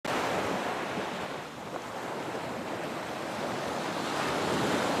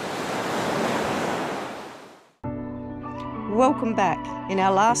Welcome back. In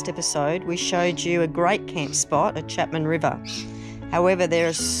our last episode we showed you a great camp spot at Chapman River. However, there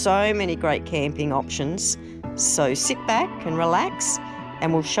are so many great camping options, so sit back and relax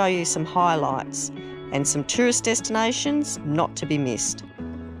and we'll show you some highlights and some tourist destinations not to be missed.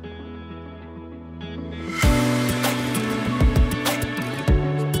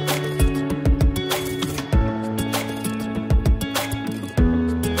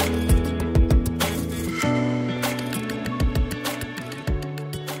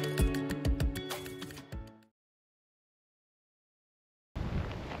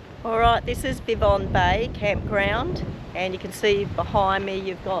 Alright, this is Bivon Bay Campground, and you can see behind me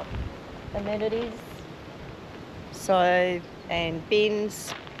you've got amenities, and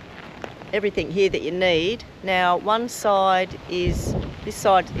bins, everything here that you need. Now this side is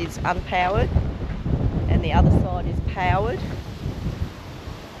unpowered and the other side is powered,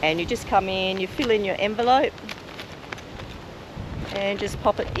 and you just come in, you fill in your envelope and just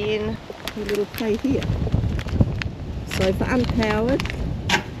pop it in your little tray here. So for unpowered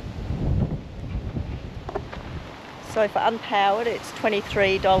it's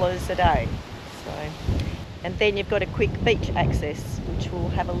 $23 a day. And then you've got a quick beach access, which we'll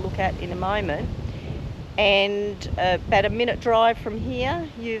have a look at in a moment. And about a minute drive from here,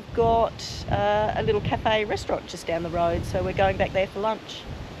 you've got a little cafe restaurant just down the road. So we're going back there for lunch.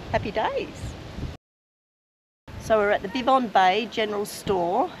 Happy days. So we're at the Bivon Bay General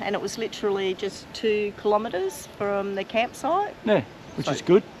Store, and it was literally just 2 kilometres from the campsite. Yeah, which is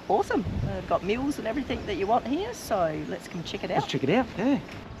good. Awesome. They've got meals and everything that you want here, so let's come check it out. Let's check it out, yeah.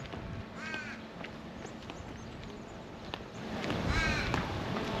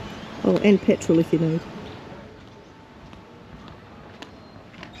 Oh, and petrol if you need.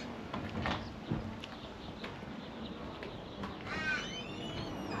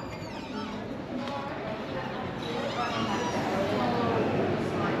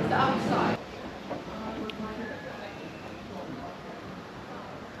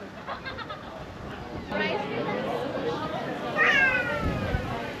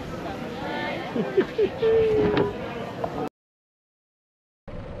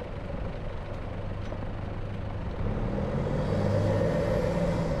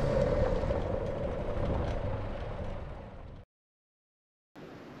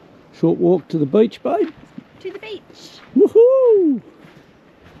 Short walk to the beach, babe. To the beach. Woohoo!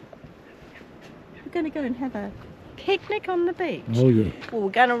 We're going to go and have a picnic on the beach. Oh yeah. Well, we're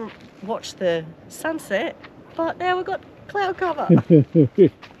going to watch the sunset, but now we've got cloud cover.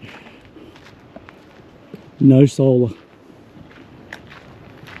 No solar.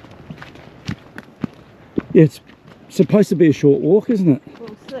 Yeah, it's supposed to be a short walk, isn't it?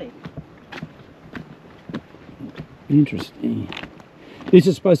 We'll see. Interesting. This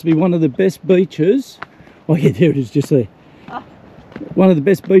is supposed to be one of the best beaches. Oh yeah, there it is, just there. Oh. One of the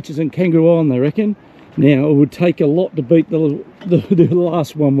best beaches in Kangaroo Island, they reckon. Now, it would take a lot to beat the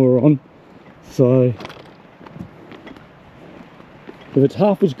last one we were on. So, if it's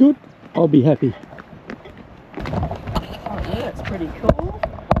half as good, I'll be happy. Oh yeah, that's pretty cool.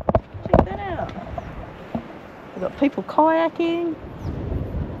 Check that out. We've got people kayaking,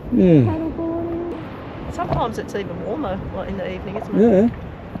 Yeah. paddleboarding. Sometimes it's even warmer, like in the evening, isn't it? Yeah.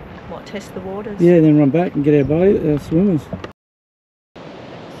 Might test the waters. Yeah, then run back and get our swimmers.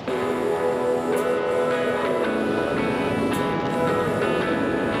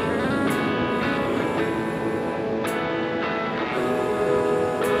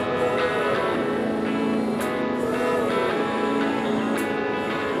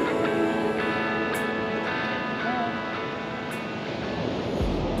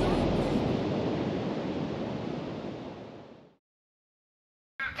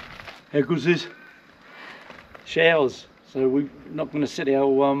 How good is this? Showers. So we're not going to set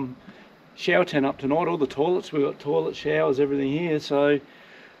our shower tent up tonight. All the toilets, we've got toilet, showers, everything here. So,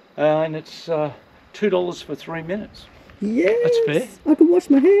 and it's $2 for 3 minutes. Yes. That's fair. I can wash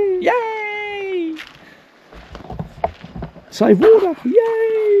my hair. Yay! Save water.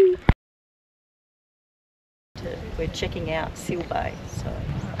 Yay! We're checking out Seal Bay. So.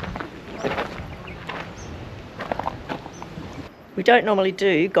 We don't normally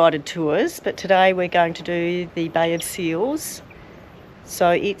do guided tours, but today we're going to do the Bay of Seals.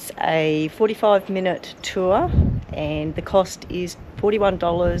 So it's a 45-minute tour and the cost is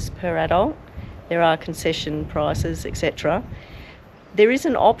 $41 per adult. There are concession prices, etc. There is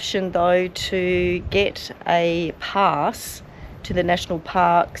an option though to get a pass to the national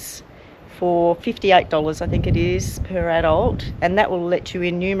parks for $58, I think it is, per adult, and that will let you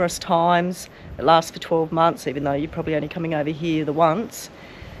in numerous times. It lasts for 12 months, even though you're probably only coming over here the once.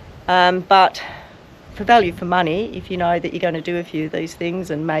 But for value for money, if you know that you're going to do a few of these things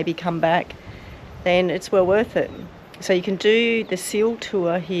and maybe come back, then it's well worth it. So you can do the seal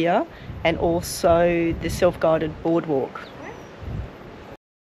tour here and also the self-guided boardwalk.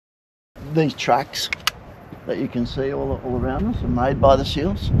 These tracks that you can see all around us are made by the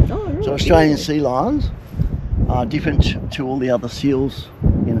seals. Oh, really? So Australian sea lions are different to all the other seals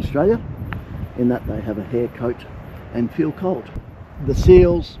in Australia in that they have a hair coat and feel cold. The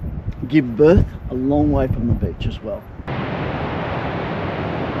seals give birth a long way from the beach as well.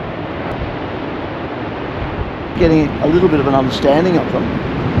 Getting a little bit of an understanding of them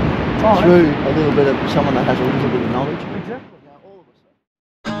through a little bit of someone that has a little bit of knowledge. Exactly.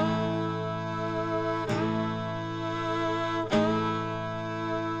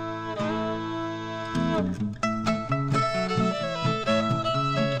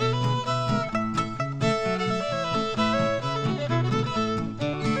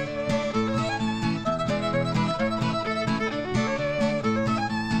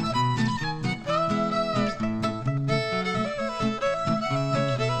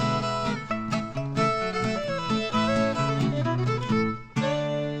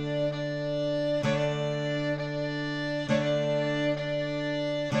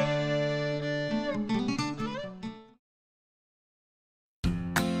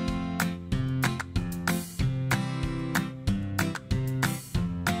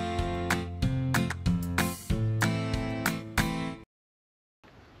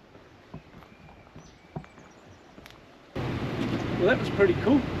 Well, that was pretty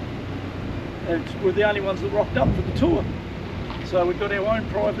cool. And we're the only ones that rocked up for the tour. So we got our own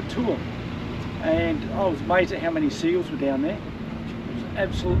private tour. And I was amazed at how many seals were down there. It was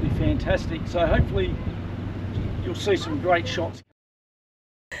absolutely fantastic. So hopefully you'll see some great shots.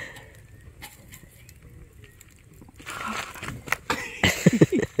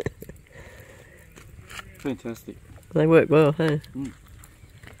 Fantastic. They work well, huh? Mm.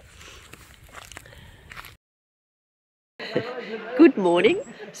 Good morning.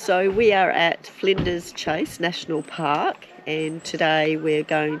 So we are at Flinders Chase National Park, and today we're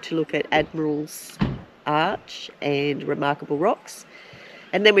going to look at Admiral's Arch and Remarkable Rocks,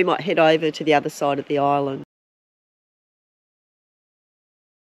 and then we might head over to the other side of the island.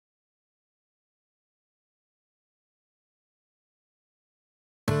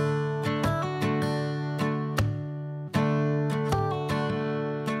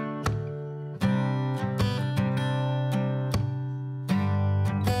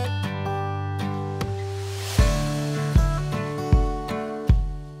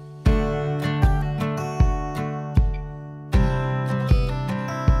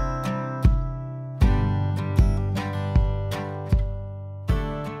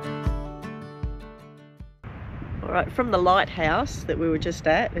 Alright, from the lighthouse that we were just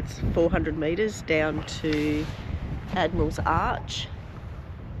at, it's 400 metres down to Admiral's Arch,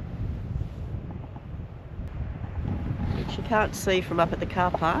 which you can't see from up at the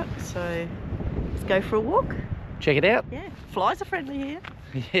car park, so let's go for a walk. Check it out. Yeah, flies are friendly here.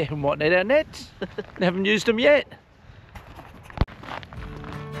 Yeah, we might need our nets. Haven't used them yet.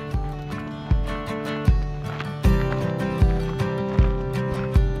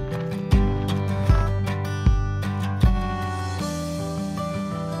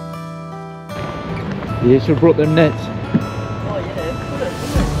 Yeah, should have brought them nets. Oh yeah, could it?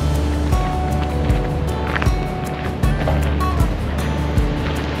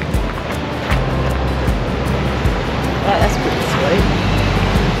 Right, that's pretty sweet.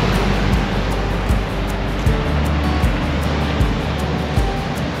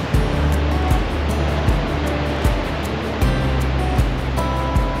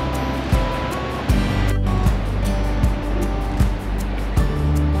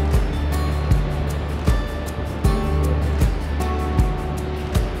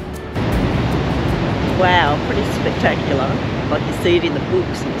 Wow, pretty spectacular. Like you see it in the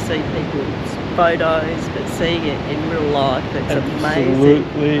books and you see people's photos, but seeing it in real life, it's amazing.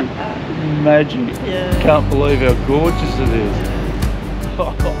 Absolutely magic. Yeah. Can't believe how gorgeous it is.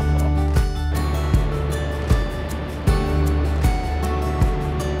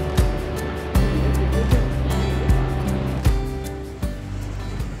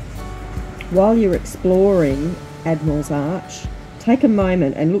 While you're exploring Admiral's Arch, take a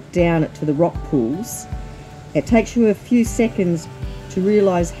moment and look down to the rock pools. It takes you a few seconds to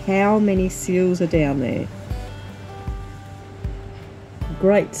realise how many seals are down there.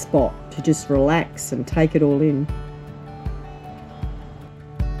 Great spot to just relax and take it all in.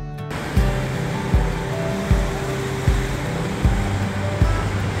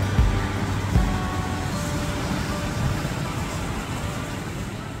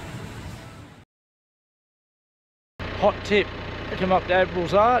 hot tip to come up to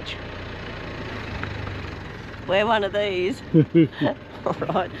Admiral's Arch. Wear one of these. All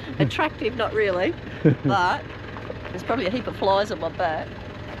right. Attractive, not really, but there's probably a heap of flies on my back.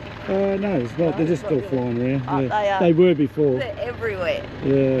 No, it's not. They're just still flying around. Oh, they are. They were before. They're everywhere.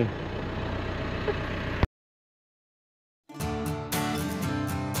 Yeah.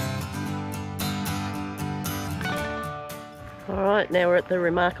 All right, now we're at the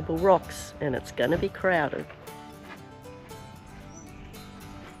Remarkable Rocks and it's going to be crowded.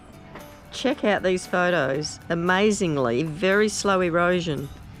 Check out these photos. Amazingly, very slow erosion.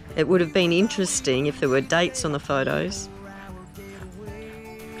 It would have been interesting if there were dates on the photos.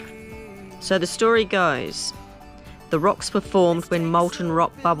 So the story goes, the rocks were formed when molten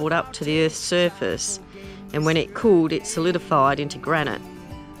rock bubbled up to the Earth's surface, and when it cooled, it solidified into granite.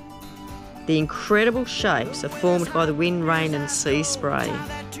 The incredible shapes are formed by the wind, rain and sea spray.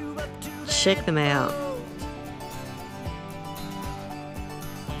 Check them out.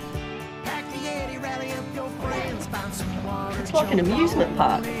 It's like an amusement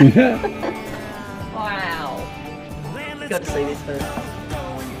park. Wow. You've got to see this first.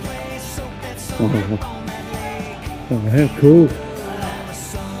 Oh, how cool.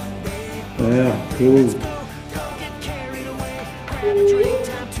 Wow, cool.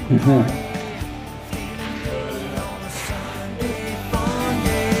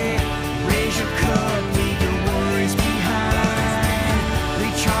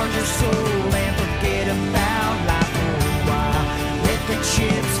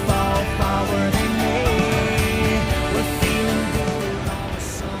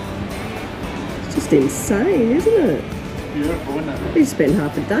 It's just insane, isn't it? Beautiful, isn't it? We spent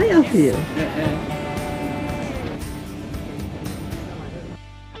half a day up here.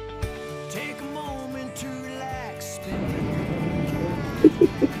 Take a moment to relax.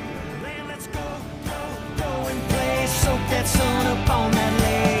 Let's go and play. Soak that sun up on that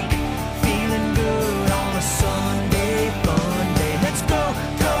lake. Feeling good on a Sunday, fun day. Let's go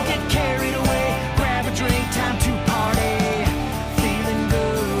get carried away. Grab a drink, time to party. Feeling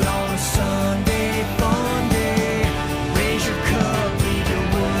good on a Sunday, fun day. Raise your cup, leave your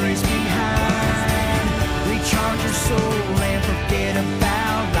worries behind. Recharge your soul and forget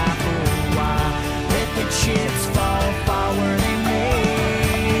about life for a while. Let the chips fall where they may.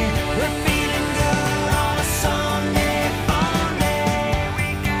 We're feeling good on a Sunday, fun day. We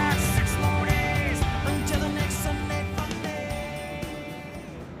got 6 more days until the next Sunday, fun day.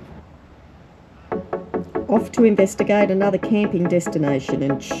 Off to investigate another camping destination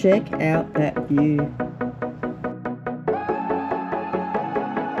and check out that view.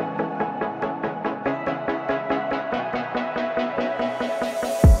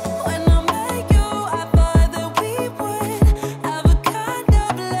 When I met you, I thought that we would have a kind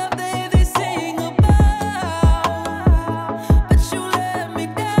of love they sing about, but you let me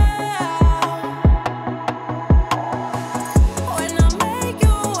down. When I met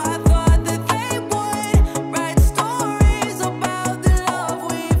you, I thought that they would write stories about the love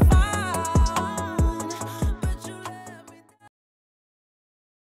we found, but you let me down.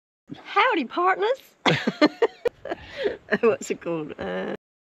 Howdy, partners. What's it called?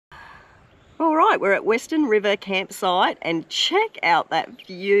 All right, we're at Western River Campsite and check out that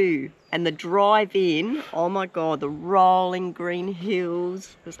view and the drive in. Oh my God, the rolling green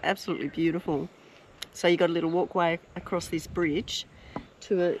hills. It's absolutely beautiful. So you got a little walkway across this bridge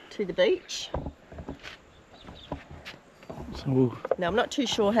to the beach. So Now I'm not too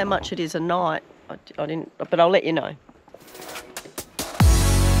sure how much it is a night. I didn't, but I'll let you know.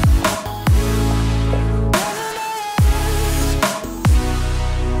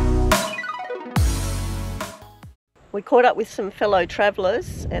 We caught up with some fellow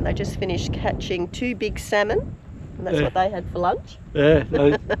travellers and they just finished catching 2 big salmon, and that's what they had for lunch. yeah,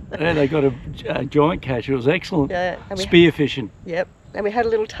 they got a giant catch. It was excellent. Yeah, and we, Spear fishing. yep, and we had a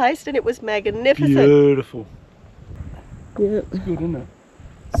little taste and it was magnificent. Beautiful. Yep. It's good, isn't it?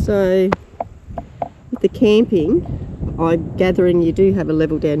 So with the camping, I'm gathering you do have a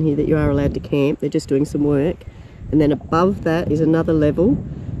level down here that you are allowed to camp. They're just doing some work, and then above that is another level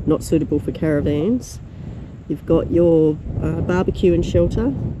not suitable for caravans. You've got your barbecue and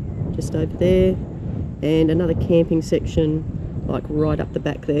shelter just over there, and another camping section like right up the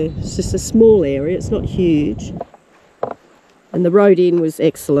back there. It's just a small area, it's not huge. And the road in was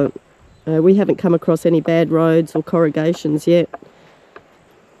excellent. We haven't come across any bad roads or corrugations yet.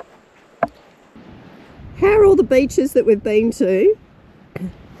 How are all the beaches that we've been to?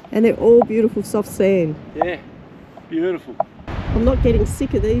 And they're all beautiful soft sand. Yeah, beautiful. I'm not getting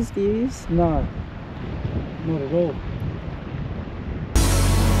sick of these views. No, not at all.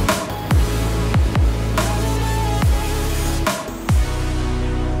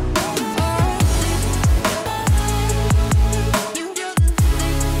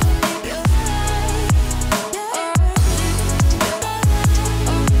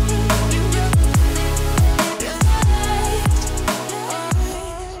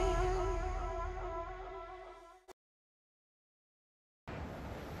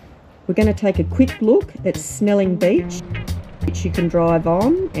 We're going to take a quick look at Snelling Beach, which you can drive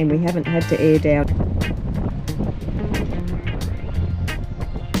on, and we haven't had to air down.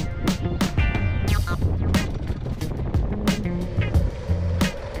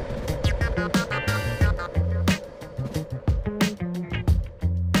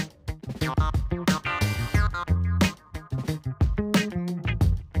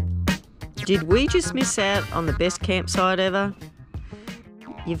 Did we just miss out on the best campsite ever?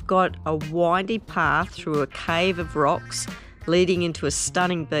 You've got a windy path through a cave of rocks leading into a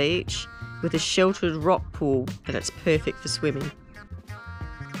stunning beach with a sheltered rock pool, and it's perfect for swimming.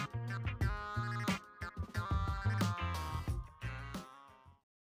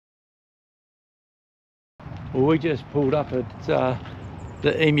 Well, we just pulled up at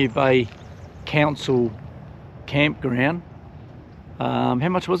the Emu Bay Council campground. How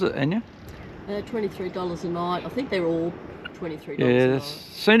much was it, Anya? $23 a night. I think they're all $23 Yeah, a they night.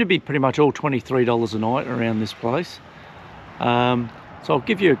 seem to be pretty much all $23 a night around this place. So I'll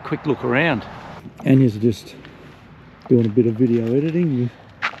give you a quick look around. Anya's just doing a bit of video editing with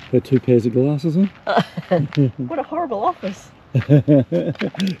her 2 pairs of glasses on. What a horrible office. Yeah,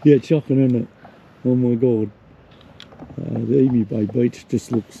 it's shocking, isn't it? Oh my god. The Emu Bay beach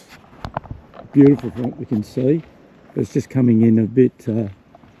just looks beautiful from what we can see. But it's just coming in a bit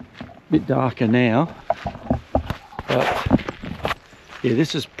darker now. But yeah,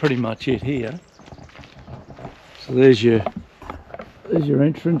 this is pretty much it here. So there's your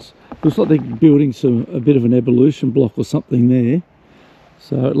entrance. Looks like they're building a bit of an evolution block or something there.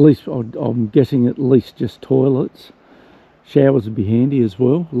 So at least I'm guessing at least just toilets. Showers would be handy as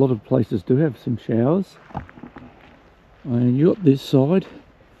well. A lot of places do have some showers. And you got this side.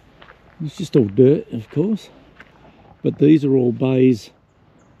 It's just all dirt, of course. But these are all bays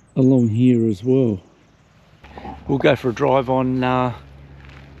along here as well. We'll go for a drive on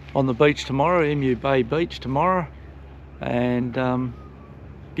the beach tomorrow, Emu Bay Beach tomorrow, and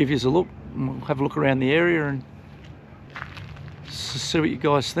give you a look. We'll have a look around the area and see what you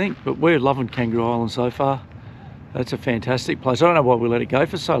guys think. But we're loving Kangaroo Island so far. That's a fantastic place. I don't know why we let it go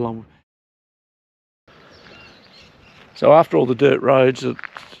for so long. So after all the dirt roads,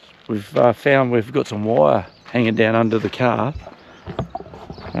 we've found we've got some wire hanging down under the car.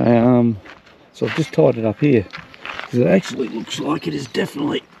 So I've just tied it up here because it actually looks like it is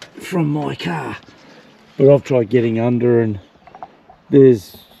definitely from my car. But I've tried getting under and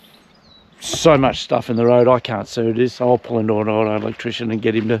there's so much stuff in the road I can't see what it is, so I'll pull into an auto electrician and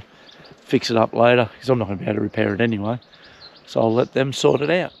get him to fix it up later because I'm not going to be able to repair it anyway. So I'll let them sort it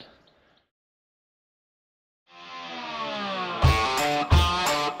out.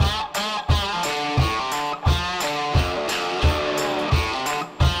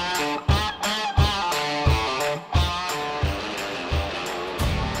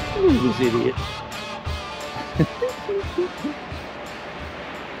 This idiot.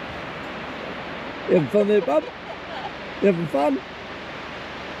 You having fun there, bub? You having fun?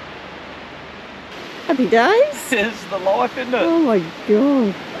 Happy days. This is the life, isn't it? Oh my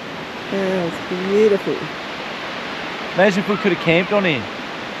god. That's beautiful. Imagine if we could have camped on here.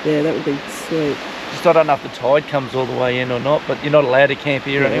 Yeah, that would be sweet. Just I don't know if the tide comes all the way in or not, but you're not allowed to camp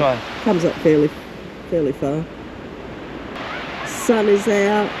here anyway. Comes up fairly far. Sun is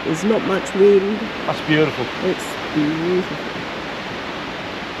out, there's not much wind. That's beautiful. It's beautiful.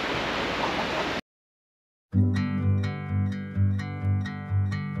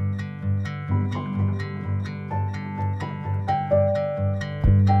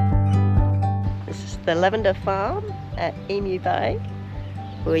 This is the Lavender Farm at Emu Bay,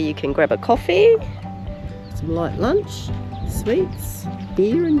 where you can grab a coffee, some light lunch, sweets,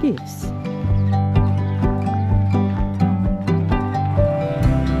 beer and gifts.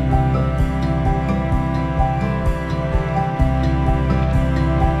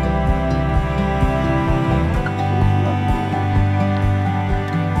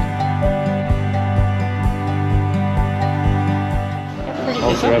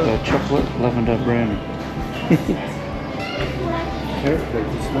 I'll grab a chocolate lavender brownie. Carrot cake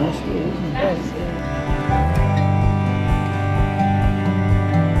is nice, isn't it?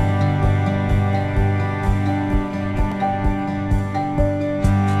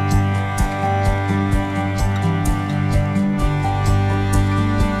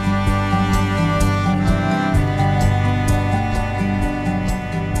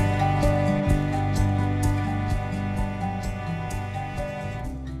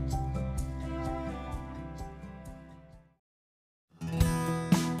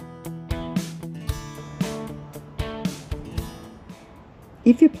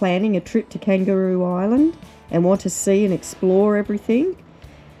 If you're planning a trip to Kangaroo Island and want to see and explore everything,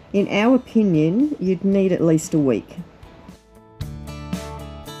 In our opinion, you'd need at least a week.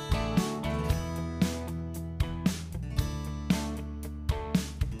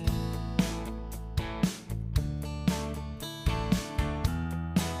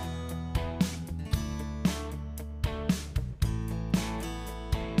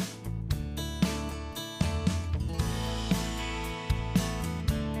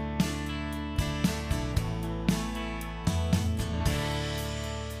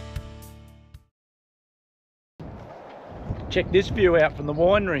 Check this view out from the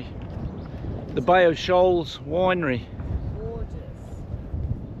winery, the Bay of Shoals winery.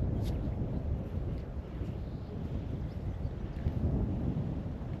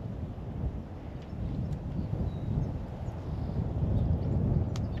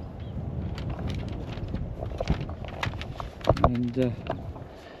 And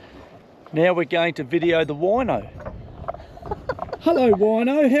now we're going to video the wino. Hello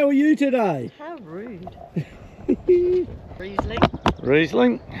wino, how are you today? How rude. Riesling.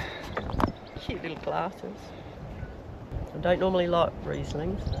 Riesling. Cute little glasses. I don't normally like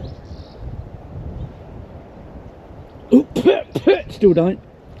Rieslings. Oh, still don't.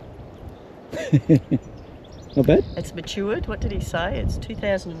 Not bad. It's matured. What did he say? It's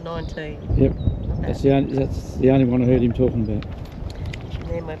 2019. Yep. That's the only one I heard him talking about. And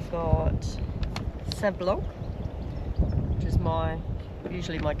then we've got Sauv Blanc, which is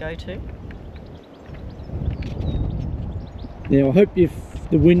usually my go-to. Now I hope if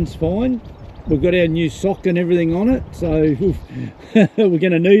the wind's fine. We've got our new sock and everything on it, so we're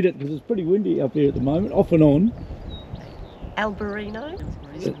going to need it because it's pretty windy up here at the moment, off and on. Albarino.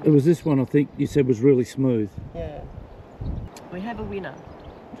 It was this one I think you said was really smooth. Yeah. We have a winner.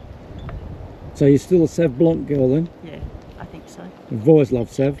 So you're still a Sauv Blanc girl then? Yeah, I think so. I've always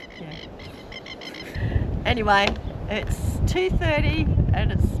loved Sauv. Yeah. Anyway, it's 2:30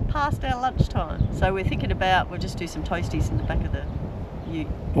 and it's past our lunchtime. So we're thinking about, we'll just do some toasties in the back of the ute.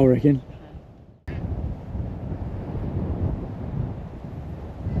 I reckon.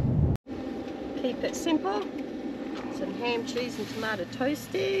 Keep it simple. Some ham, cheese and tomato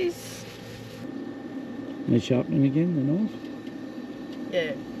toasties. No sharpening again, the knife.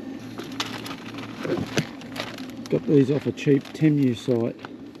 Yeah. Got these off a cheap Temu site.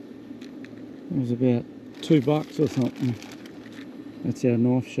 It was about $2 or something. That's our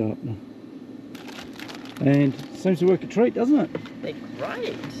knife sharpener. And seems to work a treat, doesn't it? They're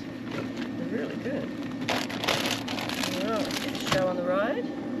great. They're really good. Alright, let's get the show on the road.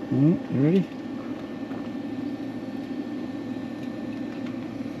 Alright, you ready?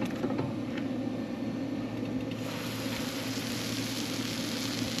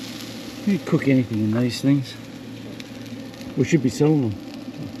 You cook anything in these things. We should be selling them.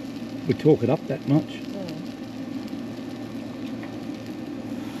 We talk it up that much. Yeah.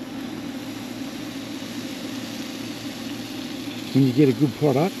 When you get a good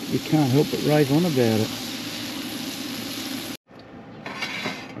product, you can't help but rave on about it.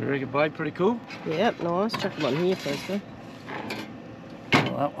 You reckon, babe? Pretty cool? Yep, nice. Chuck them on here first, though.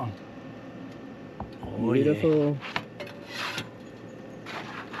 Oh, that one. Oh, Beautiful.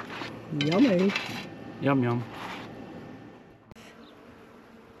 Yeah. Yummy. Yum yum.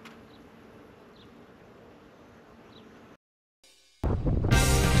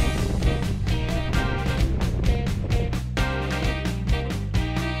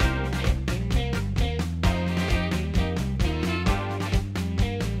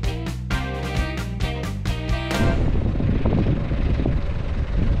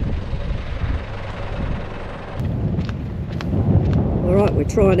 Alright, we're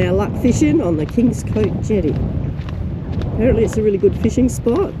trying our luck fishing on the King's Coat Jetty. Apparently it's a really good fishing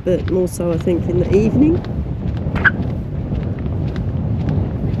spot, but more so I think in the evening.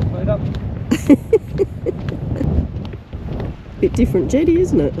 Wait up. Bit different jetty,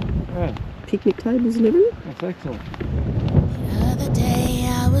 isn't it? Yeah, Picnic tables and everything. that's excellent. The other day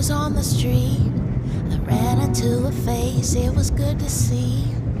I was on the street. I ran into a face, it was good to see.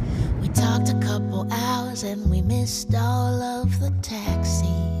 We talked a couple hours and we missed all of the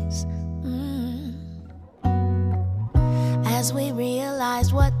taxis. As we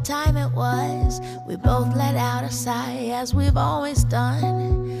realized what time it was, we both let out a sigh as we've always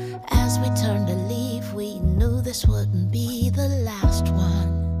done. As we turned to leave, we knew this wouldn't be the last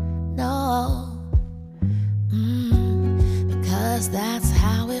one. No. Because that's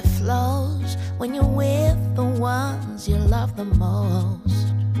how it flows when you're with the ones you love the most.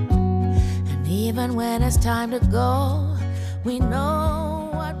 And even when it's time to go, we know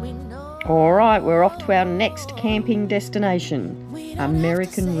what we know. Alright, we're off to our next camping destination,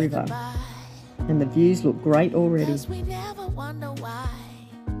 American River. And the views look great already. We never wonder why.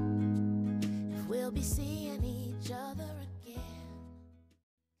 we'll be seeing each other again.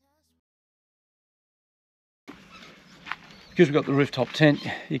 Because we've got the rooftop tent,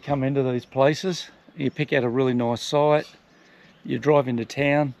 you come into these places, you pick out a really nice site, you drive into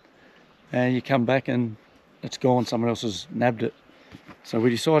town, and you come back and it's gone, someone else has nabbed it. So we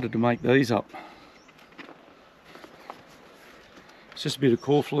decided to make these up. It's just a bit of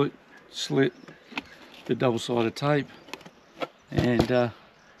core flute, slit, the double-sided tape, and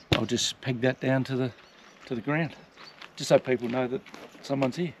I'll just peg that down to the ground, just so people know that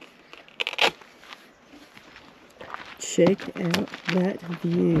someone's here. Check out that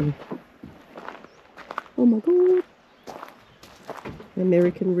view. Oh my god.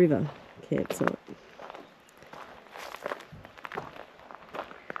 American River campsite.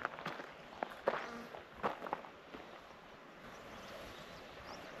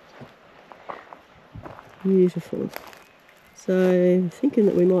 Beautiful. So thinking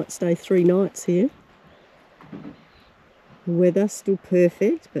that we might stay 3 nights here. The weather's still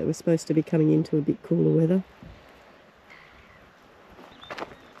perfect, but we're supposed to be coming into a bit cooler weather.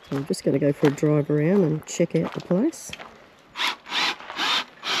 So I'm just going to go for a drive around and check out the place.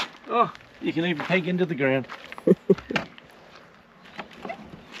 Oh, you can even peg into the ground.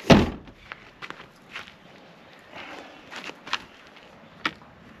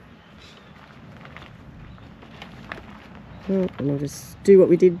 Oh, and I'll just do what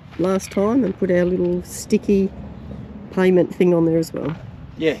we did last time and put our little sticky payment thing on there as well.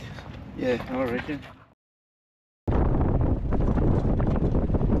 Yeah, I reckon.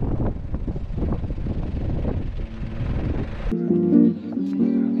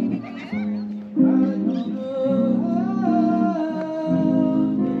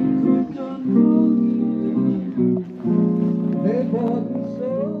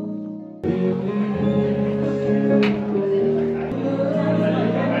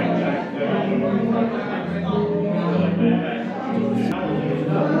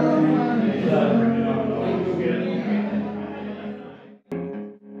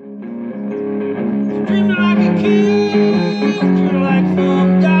 Dreaming like a king, you're like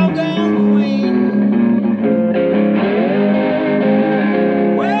some doggone queen.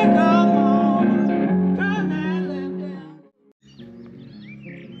 Wake up, mama, turn that lamp down.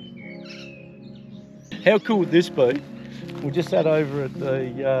 How cool would this be? We just sat over at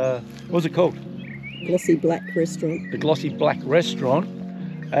the, what's it called? Glossy Black Restaurant. The Glossy Black Restaurant,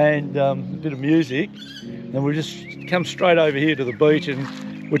 and a bit of music, and we just come straight over here to the beach, and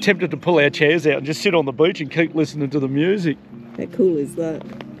we're tempted to pull our chairs out and just sit on the beach and keep listening to the music. How cool is that?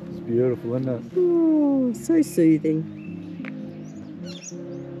 It's beautiful, isn't it? Oh, so soothing.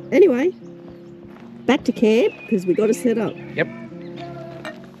 Anyway, back to camp because we got to set up. Yep.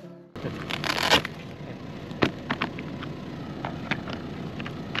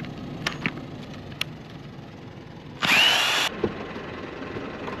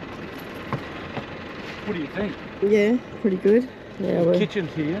 What do you think? Yeah, pretty good. Yeah, The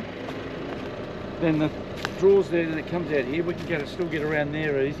kitchen's here, then the drawers there that comes out here, we can still get around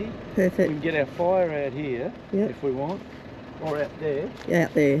there easy. We perfect. can get our fire out here if we want, or out there.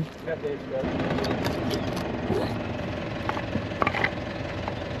 Out there. Out there's great.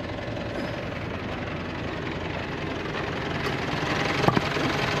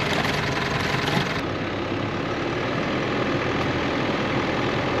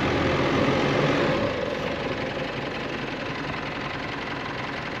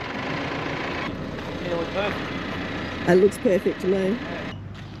 It looks perfect to me.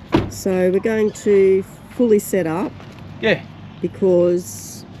 So we're going to fully set up Yeah,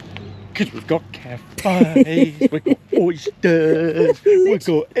 because because we've got cafes, we've got oysters, we've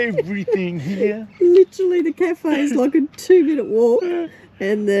got everything here. literally the cafe is like a 2-minute walk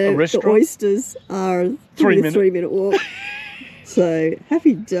and the restaurant? oysters are a 3-minute walk. So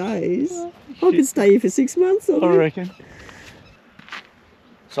happy days. I could stay here for 6 months. I reckon.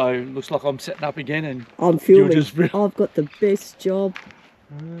 So looks like I'm setting up again, and I'm filming. just... I've got the best job.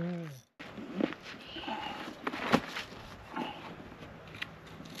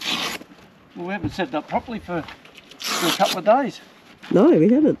 Well, we haven't set it up properly for a couple of days No, we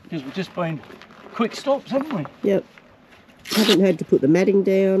haven't. because we've just been quick stops, haven't we? Yep. Haven't had to put the matting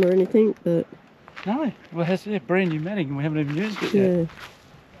down or anything, but No, well, it has brand new matting and we haven't even used it yet. yeah.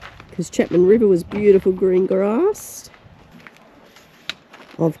 Because Chapman River was beautiful green grass.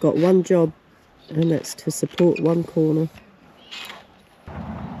 I've got one job, and that's to support one corner.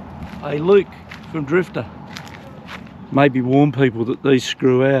 Hey, Luke from Drifter, maybe warn people that these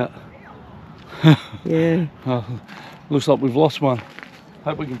screw out. Yeah. Oh, looks like we've lost one.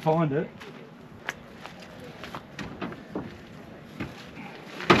 Hope we can find it.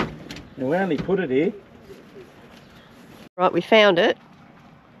 And we only put it here. Right, we found it.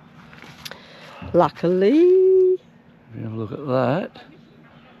 Luckily. Have a look at that.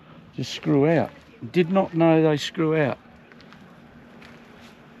 Just screw out. Did not know they screw out.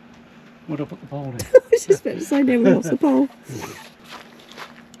 Where'd I put the pole down? I was just about to say, now we lost the pole.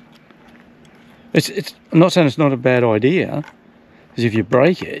 I'm not saying it's not a bad idea, because if you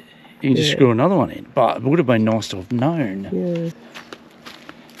break it, you can just screw another one in. But it would have been nice to have known. Yeah.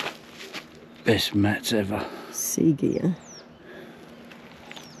 Best mats ever. Sea gear.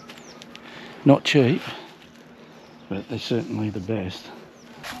 Not cheap, but they're certainly the best.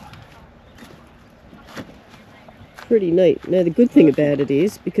 Pretty neat. Now the good thing about it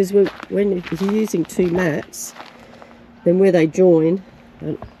is, because if you're using two mats, then where they join,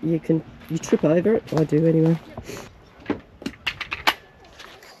 you trip over it. I do anyway.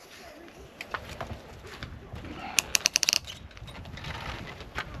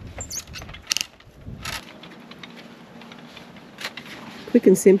 Quick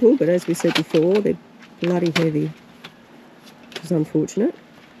and simple, but as we said before, they're bloody heavy. Which is unfortunate.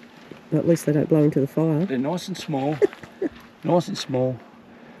 But at least they don't blow into the fire. They're nice and small,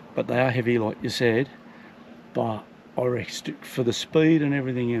 but they are heavy, like you said. But I reckon for the speed and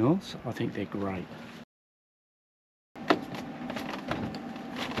everything else, I think they're great.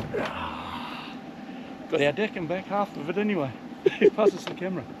 Got our deck and back, half of it anyway. Pass us the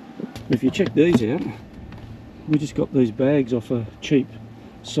camera. If you check these out, we just got these bags off a cheap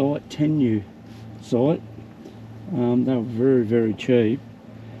site, 10U site. They were very, very cheap.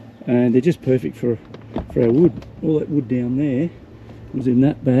 And they're just perfect for our wood. All that wood down there was in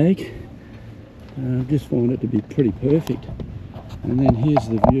that bag. I just find it to be pretty perfect. And then here's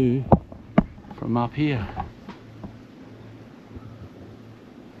the view from up here.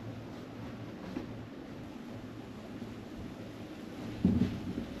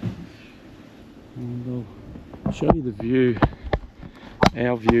 And I'll show you the view,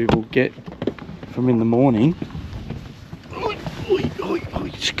 our view we'll get from in the morning.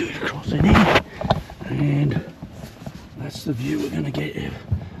 Scoot across in here, and that's the view we're going to get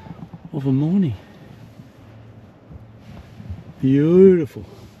of a morning. Beautiful.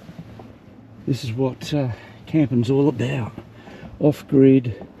 This is what camping's all about. Off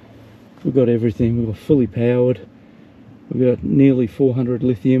grid, we've got everything. We've got fully powered, we've got nearly 400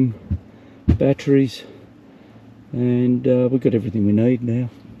 lithium batteries, and we've got everything we need now.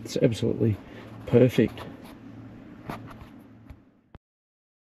 It's absolutely perfect.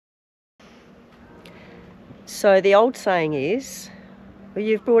 So the old saying is, well,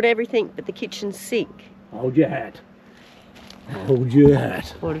 you've brought everything but the kitchen sink. Hold your hat. Hold your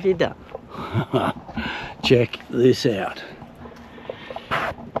hat. What have you done? Check this out.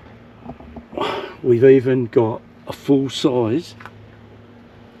 We've even got a full-size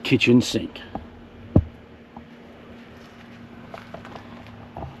kitchen sink.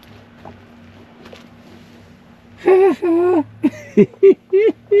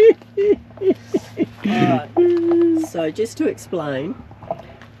 So just to explain,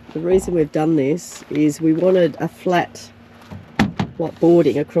 the reason we've done this is we wanted a flat like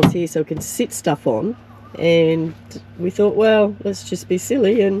boarding across here so we can sit stuff on, and we thought, well, let's just be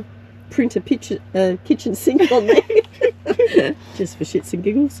silly and print a kitchen sink on there. Just for shits and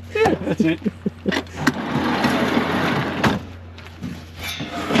giggles. Yeah, that's it.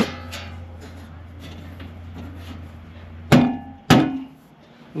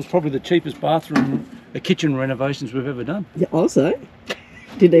 It was probably the cheapest kitchen renovations we've ever done. Yeah, also,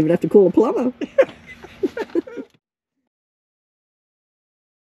 didn't even have to call a plumber.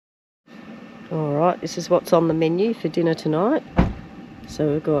 Alright, this is what's on the menu for dinner tonight.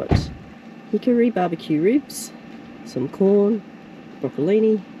 So we've got hickory barbecue ribs, some corn,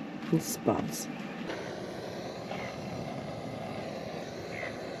 broccolini and spuds.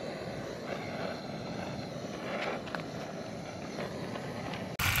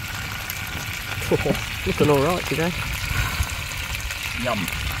 Looking alright today. Yum.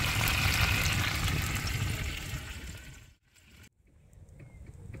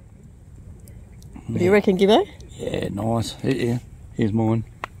 What do you reckon, Gibbo? Yeah, nice. Yeah, here's mine.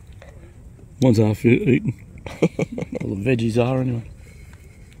 One's half eaten. All the veggies are anyway.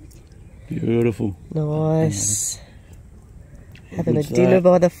 Beautiful. Nice. Having a dinner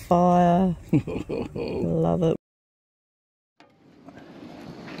by the fire. Love it.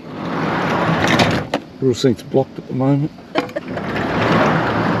 Real sink's blocked at the moment.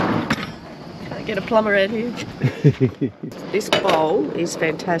 Can't get a plumber out here. This bowl is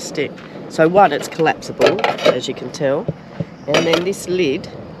fantastic. So one, it's collapsible, as you can tell. And then this lid,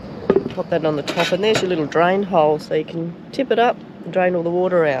 pop that on the top, and there's your little drain hole, so you can tip it up and drain all the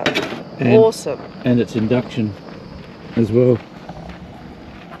water out. awesome. And it's induction as well.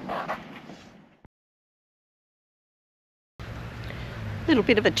 Little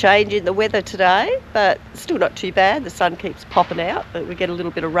bit of a change in the weather today, but still not too bad. The sun keeps popping out, but we get a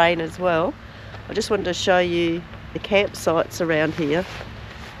little bit of rain as well. I just wanted to show you the campsites around here.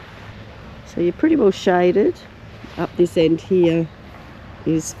 So you're pretty well shaded. Up this end here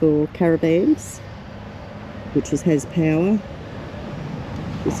is for caravans, which has power.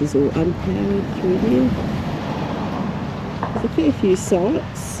 This is all unpowered through here. There's a fair few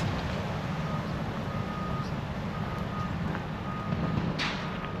sites.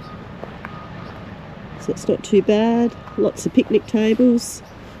 So it's not too bad. Lots of picnic tables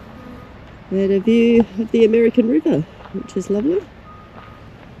and a view of the American River, which is lovely.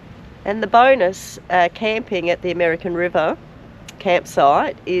 And the bonus camping at the American River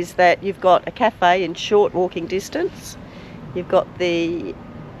campsite is that you've got a cafe in short walking distance. You've got the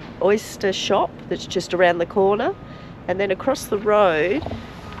oyster shop that's just around the corner, and then across the road,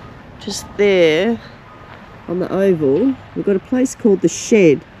 just there on the oval, we've got a place called the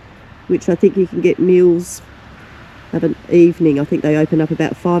Shed, which I think you can get meals of an evening. I think they open up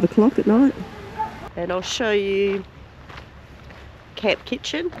about 5 o'clock at night. And I'll show you camp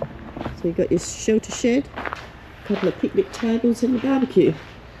kitchen. So you've got your shelter shed, a couple of picnic tables and a barbecue,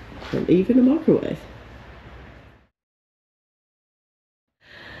 and even a microwave.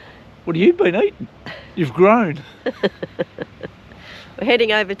 What have you been eating? You've grown. We're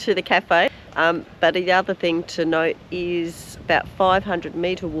heading over to the cafe, but the other thing to note is about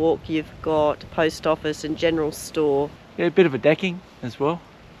 500-metre walk you've got post office and general store. Yeah, a bit of a decking as well.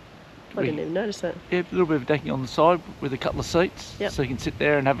 I didn't even notice that. Yeah, a little bit of decking on the side with a couple of seats, yep. So you can sit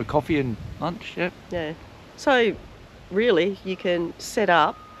there and have a coffee and lunch. Yep. Yeah. So really, you can set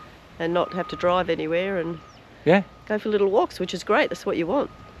up and not have to drive anywhere and yeah, go for little walks, which is great. That's what you want.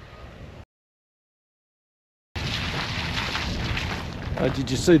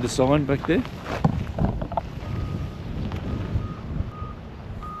 Did you see the sign back there?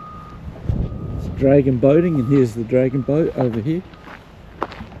 It's dragon boating, and here's the dragon boat over here.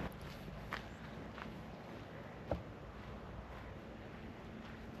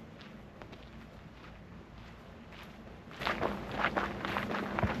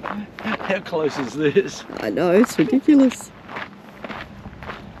 How close is this? I know, it's ridiculous.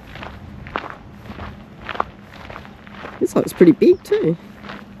 This looks pretty big too.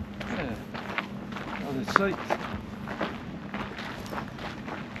 Yeah. Oh, there's seats.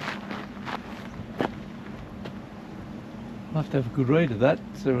 I'll have to have a good read of that,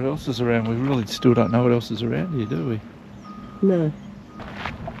 see what else is around. We really still don't know what else is around here, do we? No.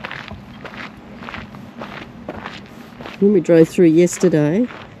 When we drove through yesterday,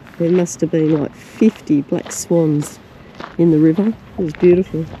 there must have been like 50 black swans in the river. It was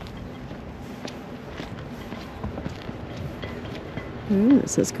beautiful. Alright,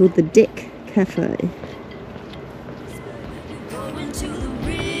 so it's called the Deck Cafe. Going to the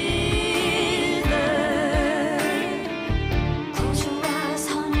river. Close your eyes,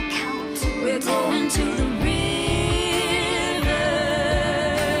 honey, count to it. We're going to the river.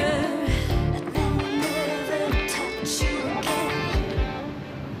 And then we'll never touch you again.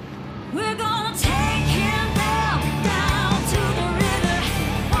 We're gonna take him down, down to the river.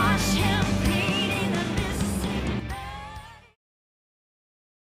 Watch him bleeding the Mississippi Bay.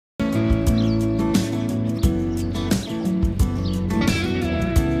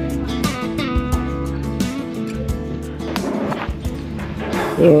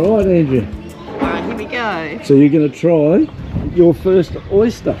 Alright, Andrew. Alright, here we go. So you're going to try your first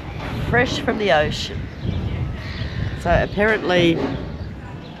oyster. Fresh from the ocean. So apparently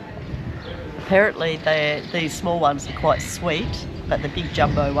these small ones are quite sweet, but the big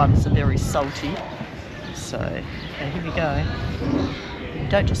jumbo ones are very salty. So here we go. You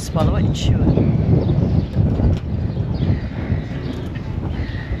don't just swallow it, you chew it.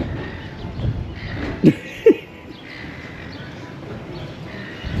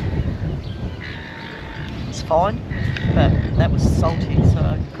 It's fine, but that was salty, so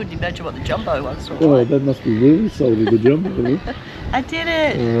I couldn't imagine what the jumbo ones were Oh, like. that must be really salty, the jumbo. I did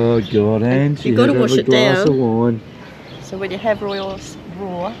it! Oh God, Ange, You've got to have wash a it glass down. of wine. So when you have raw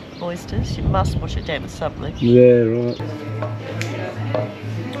oysters, you must wash it down with something. Yeah, right.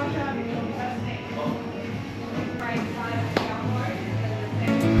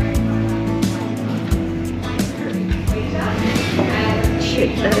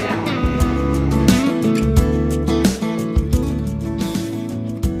 Check that out.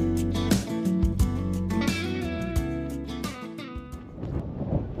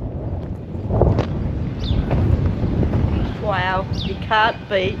 Wow, you can't can't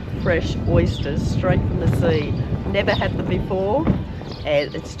beat fresh oysters straight from the sea. Never had them before,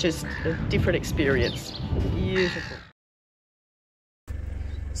 and it's just a different experience. Beautiful.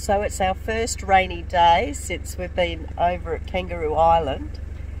 So it's our first rainy day since we've been over at Kangaroo Island,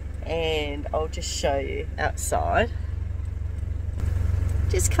 and I'll just show you outside.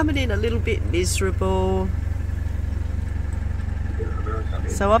 Just coming in a little bit miserable.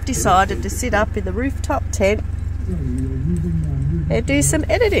 So I've decided to sit up in the rooftop tent and do some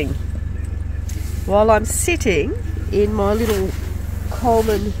editing while I'm sitting in my little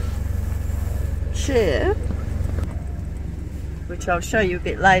Coleman chair, which I'll show you a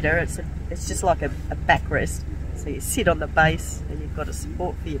bit later. It's just like a backrest. So you sit on the base and you've got a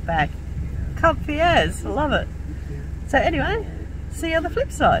support for your back. Comfy as, I love it. So anyway, see you on the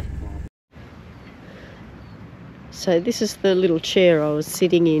flip side. So this is the little chair I was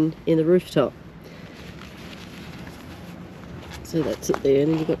sitting in the rooftop. So that's it there,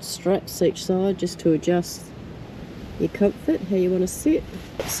 and then you've got straps each side just to adjust your comfort, how you want to sit.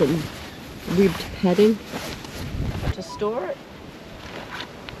 Some ribbed padding to store it.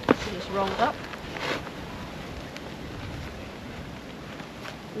 Just rolled up.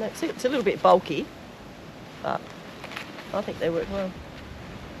 And that's it. It's a little bit bulky, but I think they work well.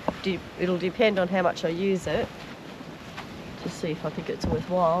 It'll depend on how much I use it to see if I think it's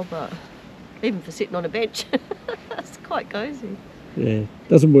worthwhile, but even for sitting on a bench, it's quite cosy. Yeah,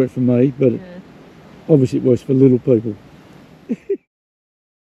 doesn't work for me, but Yeah. obviously it works for little people.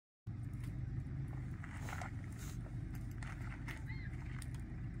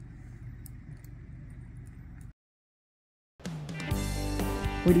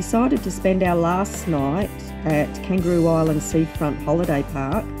 We decided to spend our last night at Kangaroo Island Seafront Holiday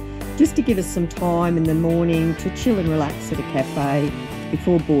Park just to give us some time in the morning to chill and relax at a cafe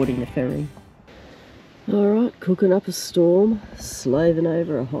before boarding the ferry. Alright, cooking up a storm, slaving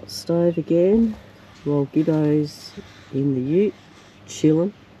over a hot stove again, while Gibbo's in the ute,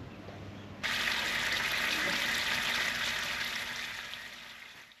 chilling.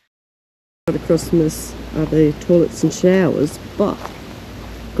 Right across from us are the toilets and showers, but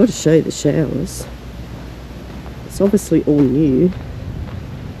I've got to show you the showers. It's obviously all new.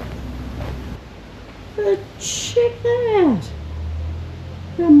 But check that out!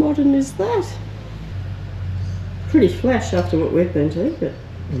 How modern is that? Pretty flash after what we've been to, but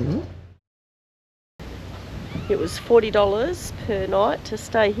anyway. It was $40 per night to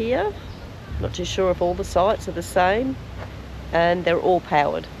stay here. Not too sure if all the sites are the same, and they're all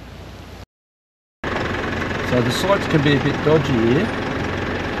powered. So the sights can be a bit dodgy here.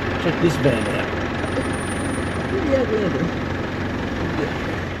 Check this van out.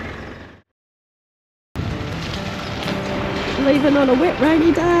 Leaving on a wet,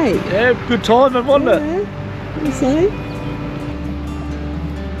 rainy day. Yeah, good timing, wasn't it? Yeah, you say?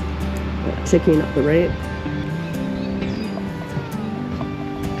 Checking up the ramp.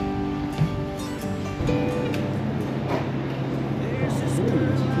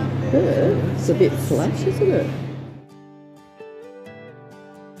 Yeah, it's a bit flash, isn't it?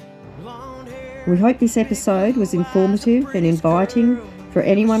 We hope this episode was informative and inviting for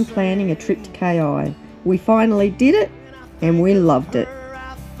anyone planning a trip to KI. We finally did it and we loved it.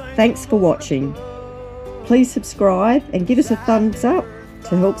 Thanks for watching. Please subscribe and give us a thumbs up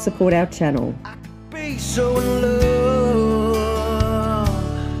to help support our channel. Be so in love.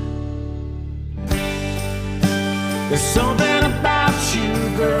 There's something